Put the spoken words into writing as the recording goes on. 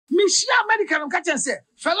Mishia Medikal can say,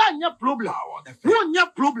 fella, no problem. No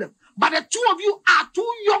problem. But the two of you are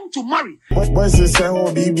too young to marry. What's the sound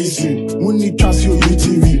of BBC? We need trust your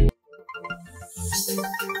UTV.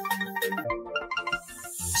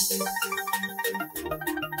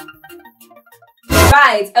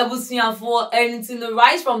 Right, for anything the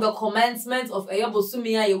rise from the commencement of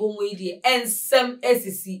Ayabosumia Yewumwedi and Sem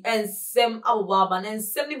SEC and Sem Awaban and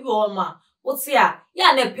Sem Nibioma. What's here?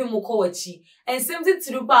 Ya ne pimu kowachi and something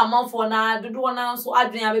to do by a month for now. Do one now so I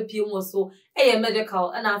didn't have a PM so a medical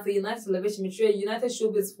and after United Television United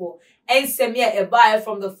Showbiz for and send me a buyer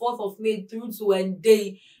from the 4th of May through to a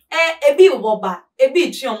day. A bit of boba, a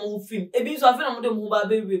bit chiom film, a bit of the mobile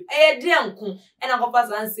baby, a dear and a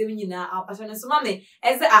pass and seminar, our passion so mammy,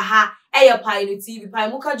 as the aha, a pie TV pie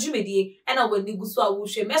muka jumedi, and I will neguswa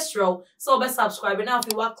wushe mestro, so be subscribe and now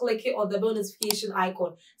if you want click it on the notification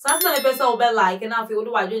icon. So that's not a person will be like and now if you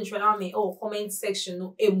do I don't try me or comment section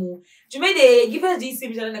no emu. Jumede give us these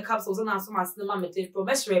images in the capsules and ask my cinema method for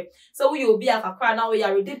mestre. So we will be a cry now we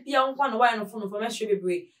are ready beyond one wine of phone for mestre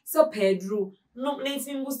baby. So Pedro. No,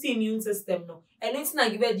 nothing will see immune system no. And it's not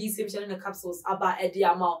give these same in the capsules about a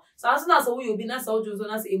diamond. So as soon as we will be not so Jones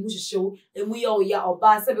as a mush show, and we all ya or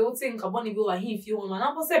bar several things carbon bill and he few man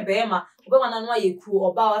up say Bema, but one and why crew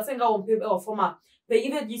or bar, I think I won't paper or format. But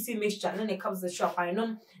even DC mixture and then it comes the shop. I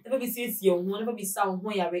know never be says you won't never be sound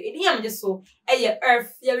when you're ready. I'm just so a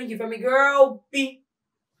earth hearing you from me girl be.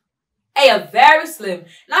 A very slim.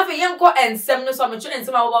 Now for young and seminal so I'm and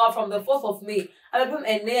some from the 4th of May. I will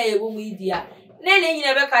and near a media. Nene you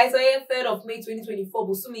never kai say 3rd of May 2024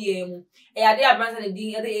 busumi yemu. E ade abranza ne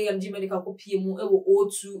din ade AMG Medikal ko piemu e wo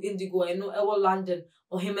O2 Indigo e no e wo London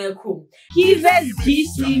or Hemel Chrome. Give us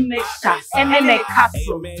DC mixture and a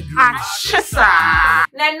capsule. Ashisa.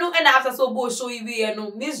 Nanu and after so bo show you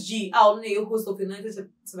no Miss G out no host of United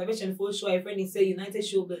Television for show a friend say United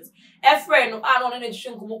Showbiz. E friend no an on no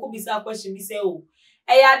shun ko moko bisa question bi say o.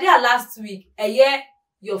 E ade last week e ye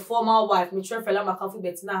your former wife, me try fella makafu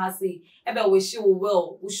betina ha say, ebe we she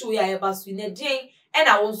well, we show ya eba sweet ne den, and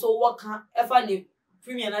I also work ever ne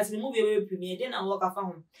premiere na the movie we premiere den and work afa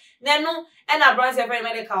home. Nenu, and I branch every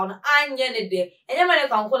medical na anye ne de, and your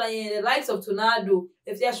medical call the likes of Tornado,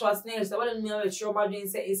 if they show us nails, I want me a trauma doing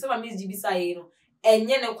say, some Miss Gibisa, no, and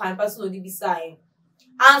yen no kind person no Gibisa.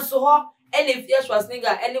 And so and if there was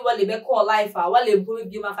nigga anyone they be call life, while they pull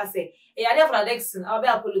you maka say, e ade for Dexon, I'll be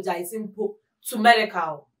apologizing to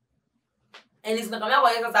medical. And it's not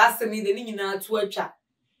going to ask me the name to a chat.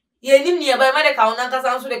 Ye nim nearby medical,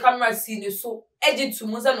 Nanka the camera scene so edged to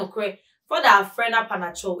Musa no cray for that friend up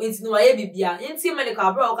anacho. It's no a bibia, in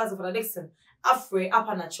medical broadcast for Dixon, afraid up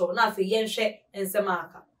anacho, nothing yen share and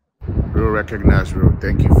Samaka. Real recognize, real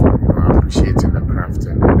thank you for appreciating the craft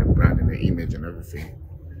and the brand and the image and everything.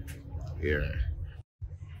 Yeah.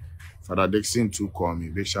 Father Dixon too called me.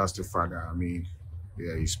 Big shouts to Father. I mean,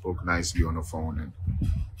 yeah, he spoke nicely on the phone, and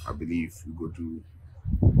I believe we go do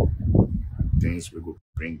things, we go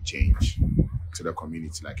bring change to the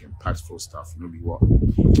community, like impactful stuff. You know, what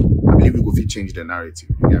I believe we go to change the narrative.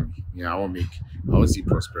 You get me? Yeah, I want to see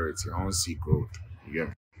prosperity, I want to see growth. You get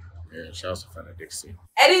me? Yeah, shout out to Father Dixon.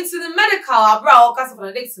 And into the medical, I brought all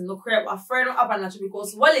Father Dixon, no crap, a friend up and natural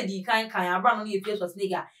because Walidi I brought only a place was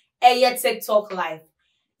nigga, a yet TikTok live.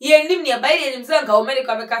 Ye nim near by the himself, or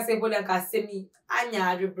medical because say, Bodan Cassemi,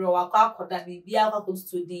 Anya, bro, a car that be able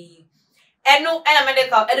to the. And no, and a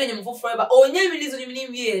medical, I don't know forever. Oh, you release on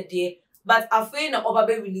him here, dear. But a friend of a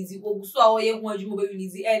baby release, who saw a young one, you baby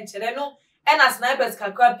release, and Chereno, and a snipers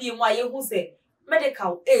can crap him why you who say,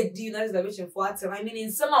 medical, do you know the vision for it? I mean,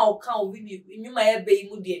 in some account with you, my baby,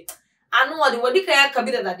 dear. I know what the can come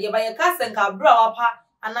that dear by a cast and car bra up,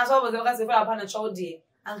 and that's all the cast upon a child, dear,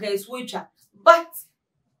 and her switcher. But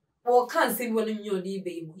well, can't say when you are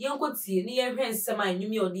baby. You could see near friends, some I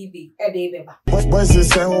knew your DB, a day baby. What's the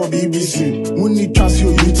sound of BBC? We need trust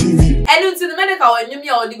your UTV. And into the medical, and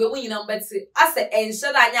you or the winning number two. I said, and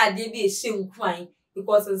shall I be a shame crying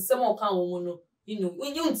because in some account, you know,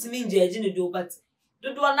 when you to me, judging do, but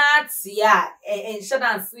do not see and shut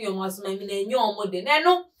down see your most my mean your modern.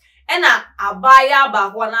 And I buy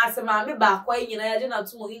back one answer, mammy back when you know, I didn't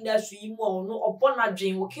to industry more no upon my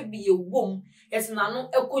dream will keep be a womb. Yes, and I know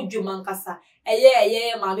a good human cassa.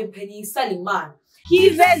 A mammy penny selling man.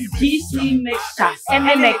 Give us DC mixture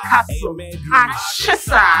and a capsule.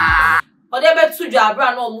 Ashisa. But they bet to job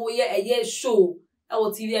brand no more a year show.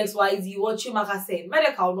 Our TVXYZ watching Macase.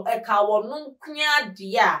 Medical no a cow no knya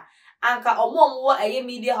dear. Anka or more a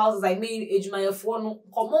media houses I mean age my phone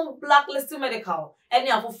common blacklisted medical. Any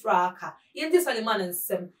of fraka. In this Aliman and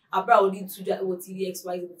Sem, a brow lead to the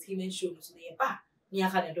TVXYZ team and show to the bar. Near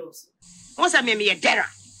Hanados. Once I made me a dera.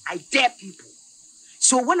 I dare people.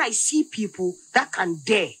 So when I see people that can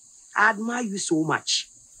dare, I admire you so much.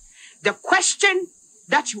 The question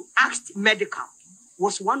that you asked Medikal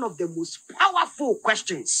was one of the most powerful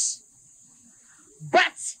questions.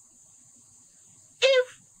 But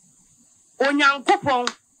if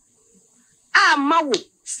Onyankopon amawo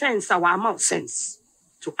sense our amount sense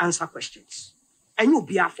to answer questions, and you'll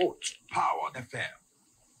be a fault. Power the fair.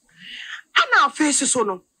 And our faces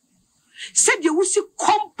on said you will see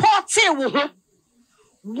comporte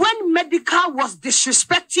when Medikal was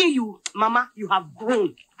disrespecting you, Mama, you have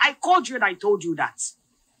grown. I called you and I told you that.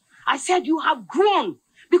 I said you have grown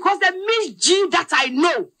because the Miss G that I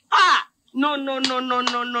know.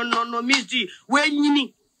 No, Miss G. When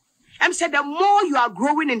you said the more you are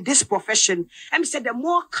growing in this profession, said the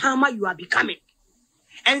more calmer you are becoming.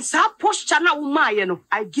 And so posture now,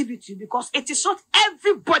 I give it to you because it is not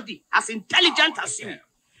everybody as intelligent as you.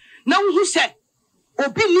 Now who said,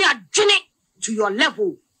 Obinia Jenny to your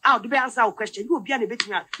level. I'll be answer our question. You will be a bit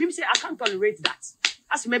now. You say I can't tolerate that.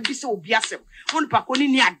 As maybe so be as one pakoni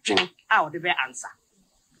near Jenny. I'll the answer.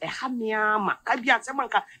 A hamiama can be answer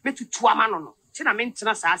manka me to Tuamano. Tina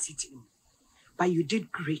maintenance are sitting. But you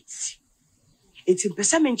did great. It's in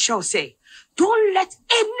Pesament shall say, don't let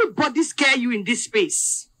anybody scare you in this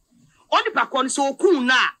space. Only pakon so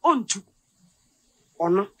kuna on to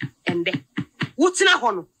ono and then what's in a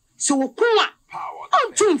hono. So kuma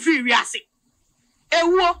on to free riasi.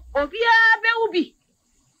 Ewo obia be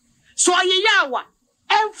so yawa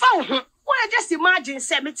and found her. Well, just imagine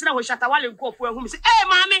say metina we shatawale go for home say, hey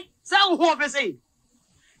mommy, say who say.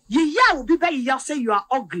 Ya will be by you say you are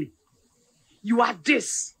ugly. You are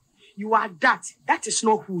this, you are that. That is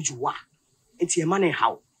not who you are. It's your money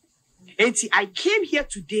how. It's I came here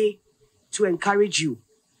today to encourage you.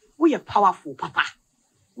 We are powerful, Papa.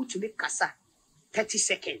 We to make kasa 30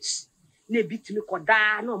 seconds. Ne bit me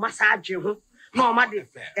koda no massage no matter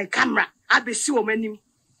a camera. I be see woman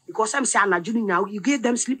because I'm saying now you gave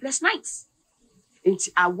them sleepless nights. And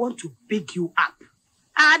I want to big you up.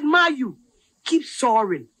 I admire you. Keep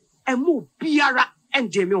soaring and move Biara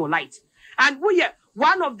and Jamie Light. And we are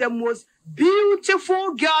one of the most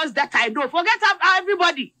beautiful girls that I know. Forget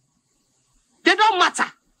everybody. They don't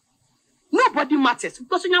matter. Nobody matters.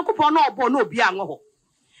 Because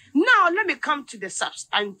now let me come to the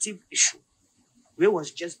substantive issue. Where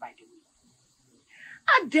was just by the way.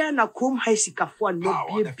 I dare na come high sikafo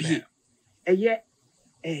no be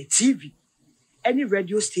TV, any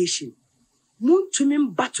radio station. Moon to me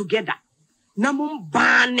but together. Na mum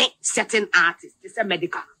ban certain artists. They say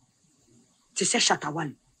Medikal. They say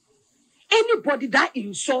Shatawale. Anybody that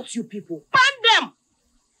insults you people, ban them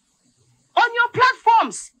on your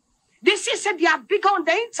platforms. They say they are bigger on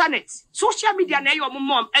the internet. Social media na your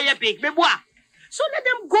mom big. So let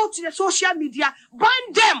them go to the social media,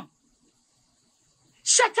 ban them.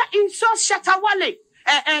 Shatter insults Shatawale.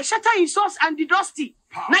 Shatter insults Andy Dusty.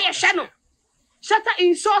 Na your channel. Shatter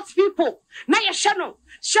insults people. Na your channel.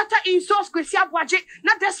 Shatter insults Kwesi Abwaje.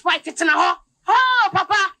 Not despite it na oh,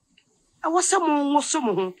 Papa. I was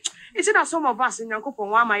some. It's not some of us in Yankopon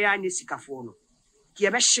wa maya ni sikafo no.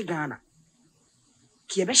 Kiebe shigana.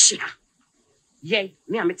 Kiebe shiga. Yay,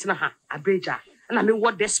 me ametena ha abreja. Na me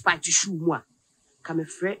what despite shoe mu a. Ka me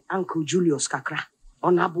frɛ Uncle Julius kakra.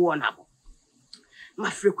 Onabo.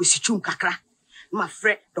 My friend Kwesichum kakra. My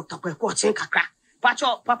friend Dr. Kwekwochen kakra.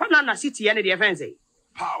 Pacho, Papa Nana City and the events.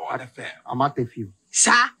 Power the fair. I'm at a few.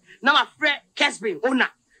 Sir, now my friend Kesbin, Ona,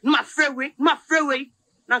 my friend way,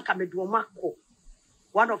 Nanka Meduomako.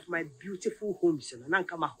 One of my beautiful homes, and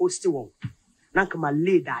Nanka my hosty one. Nanka my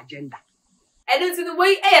lead agenda. And it's in the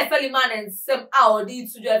way AFL man and some hour did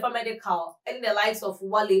to do for Medikal and the likes of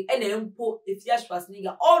Wale and Empo if you trust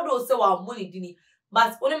nigga. All those so our money didn't.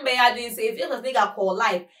 But when me I didn't say if you just nigga call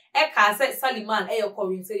life, Eka said Saliman air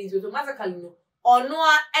calling says automatically no. Or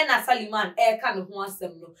no and a Saliman air kind of one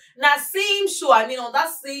sem no. Now same show, I mean on that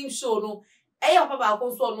same show no. Air papa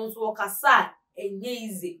also no to walk aside and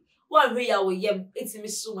easy. One way I will yem 80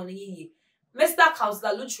 mission money ye. Mr.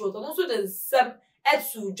 Counsellor Lutterodt and also the sem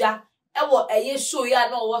Etsuja. Ewo eye show ya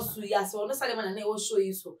no was so ya so no Saliman and ewo show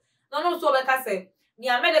you so. No so Becca say me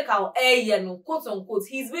a Medikal no quote unquote.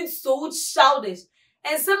 He's been so childish.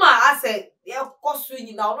 And some I said, yeah, of course,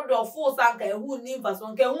 we now not the full sank who name us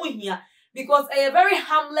one can win here because a very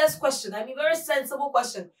harmless question. I mean, very sensible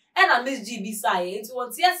question. And I Miss GB side into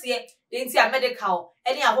one yes, they see a Medikal.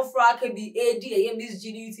 Any other frog can be AD, Miss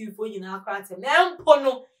GB for you now. Cratem. Now,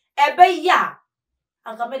 Pono, ebe ya.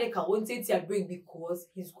 And Medikal won't take a break because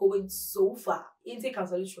he's going so far. You take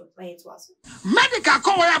cancellation. I ain't to us. Medikal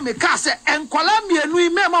come where me case and Columbia, we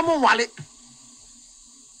remember Wale.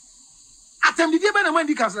 atem did be na man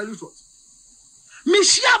di Counsellor Lutterodt. Me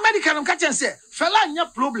share Medikal am catch and say, fella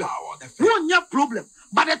nya problem. Won nya problem.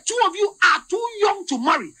 But the two of you are too young to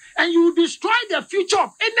marry, and you will destroy the future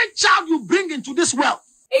of any child you bring into this world.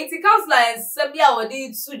 80 Counsellor and Sabia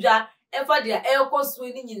wadi suja efa dia so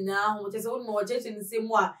ni nyina ho che se won mo church ni same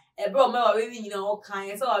a ebro me we nyina o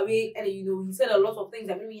kan so we he said a lot of things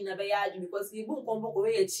that me nyina be ya because he bu nkombo ko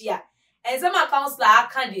we echi a and some Counsellor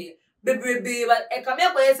aka de bebrebe but e kam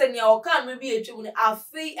yakọ se nia o kan me bi etwu ni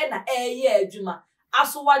afei e na eye adwuma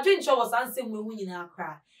aso wadwe ncho was ansem we hu nyina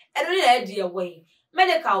akra e no na e de we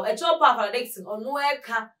Medikal e chop pa Dixon ono e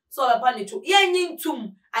ka so papa ne to yenyin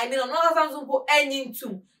tum I mean ono ka samso ko enyin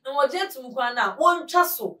tum no mo je tum kwa na won twa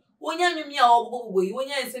so wonya nwumi a obobo yi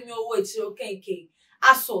wonya nsemi owo echi okenke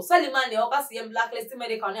aso Saliman ne o ka se blacklist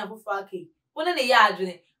Medikal ne afofo ake wona ne ya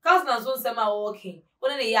adwene Counsellor so nsema o okay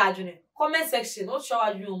wona ne ya adwene comment section o show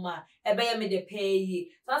adwene ma e be ye me de pay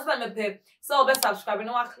yi so me pay so be subscribe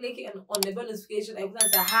no wa click on the notification I put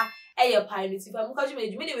say ha e ye pirate fa mu ka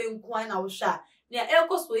jme me de we nko na wo sha ne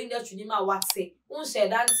so industry ma wate un share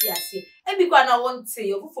dance ase e bi kwa na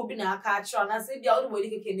wonte ofofo bi na aka achro na se bia o de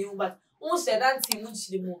keke ne but un share dance mu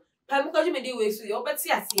chiri mu pa mu ka jme de we so ye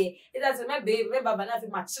obeti ase e that me be baba na fi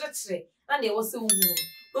ma chire na ne wo se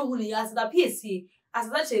hu ni ya se da pc as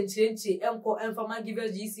that change enko enfama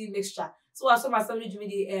ghpage mixture so aso ma some jme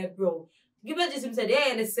de bro ghpage said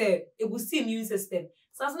they say e go see immune system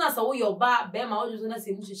Sasana sa wo your ba be ma wo juzo na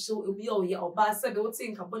se mu hihye emu ye wo ye oba se be wo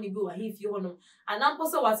tin ka boni bi wa hifi hono anampo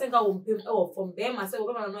se wa senka wo mpem e wo fom be ma se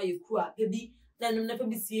wo ba na no ye ku a pe bi na num na pe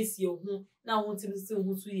bi siesie hu na wo tin se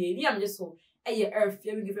hu su ye bi am je so e ye earth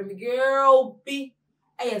ye give me girl bi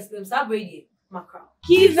e ye slim sa brady macro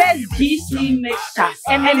Kives GC mixture,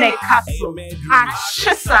 MaameGrace,